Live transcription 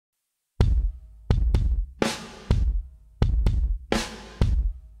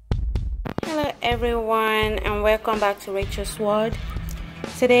everyone, and welcome back to Racheal's World.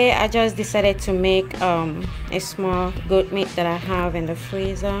 Today I just decided to make a small goat meat that I have in the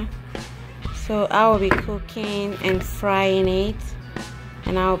freezer. So I will be cooking and frying it,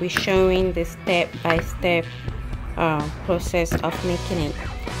 and I will be showing the step-by-step process of making it.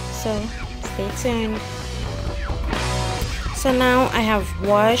 So stay tuned. So now I have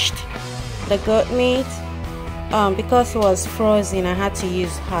washed the goat meat. Because it was frozen, I had to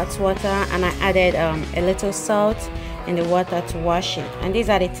use hot water, and I added a little salt in the water to wash it. And these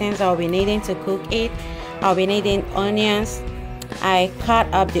are the things I'll be needing to cook it. I'll be needing onions. I cut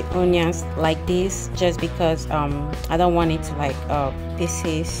up the onions like this just because I don't want it to like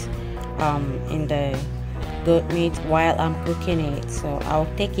pieces in the goat meat while I'm cooking it. So I'll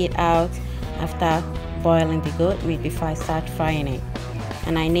take it out after boiling the goat meat before I start frying it.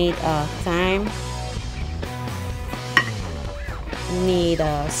 And I need thyme. Need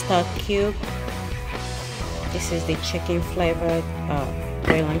a stock cube. This is the chicken flavored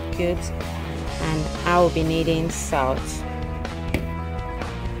grilling cubes, and I will be needing salt.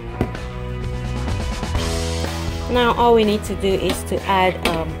 Now all we need to do is to add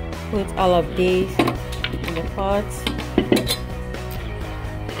put all of these in the pot.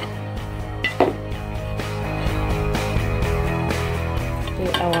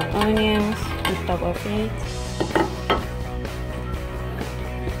 Put our onions on top of it.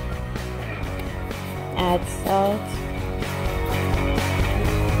 Add salt.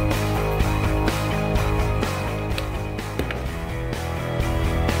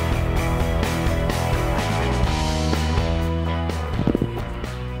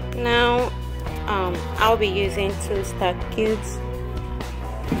 Now I'll be using 2 stock cubes.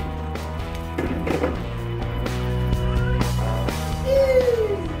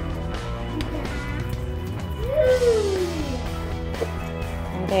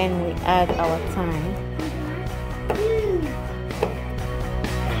 And then we add our thyme.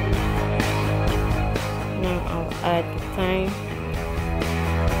 Now I'll add the thyme.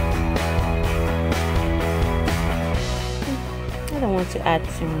 I don't want to add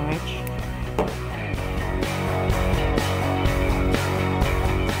too much.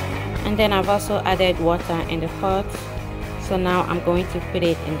 And then I've also added water in the pot. So now I'm going to put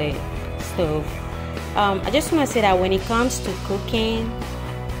it in the stove. I just want to say that when it comes to cooking,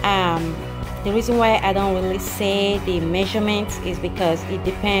 the reason why I don't really say the measurements is because it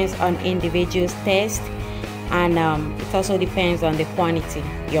depends on individual's taste, and it also depends on the quantity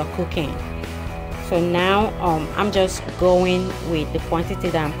you're cooking. So now I'm just going with the quantity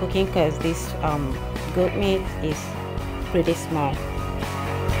that I'm cooking because this goat meat is pretty small.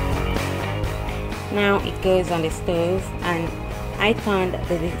 Now it goes on the stove, and I turned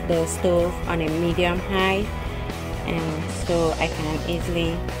the stove on a medium high, and so I can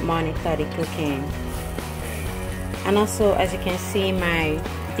easily monitor the cooking. And also, as you can see, my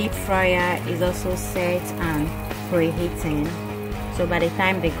deep fryer is also set and preheating, so by the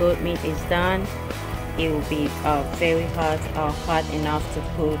time the goat meat is done, it will be very hot, or hot enough to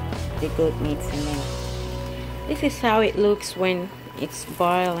put the goat meat in it. This is how it looks when it's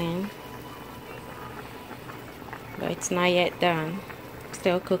boiling, but it's not yet done.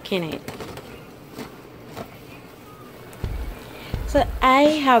 Still cooking it. So I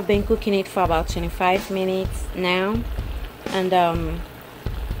have been cooking it for about 25 minutes now, and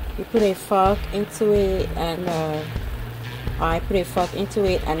you put a fork into it, and I put a fork into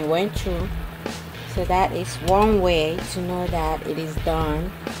it and it went through. So that is one way to know that it is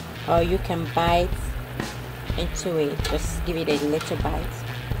done. Or you can bite into it, just give it a little bite,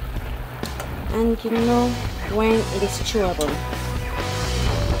 and you know when it is chewable. Look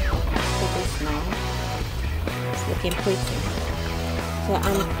at this now, it's looking pretty. So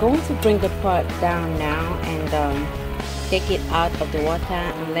I'm going to bring the pot down now and take it out of the water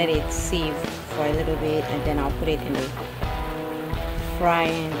and let it sieve for a little bit, and then I'll put it in the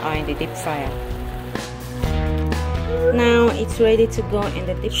frying or in the deep fryer. Now it's ready to go in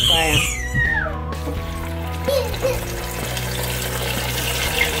the deep fryer.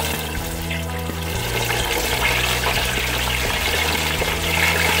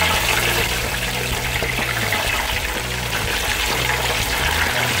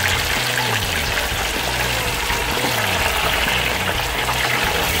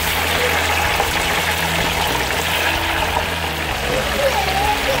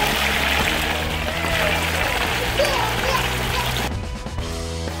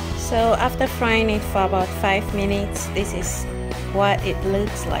 So after frying it for about 5 minutes, this is what it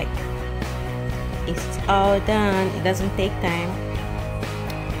looks like. It's all done. It doesn't take time.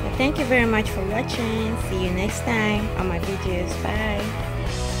 But thank you very much for watching. See you next time on my videos. Bye.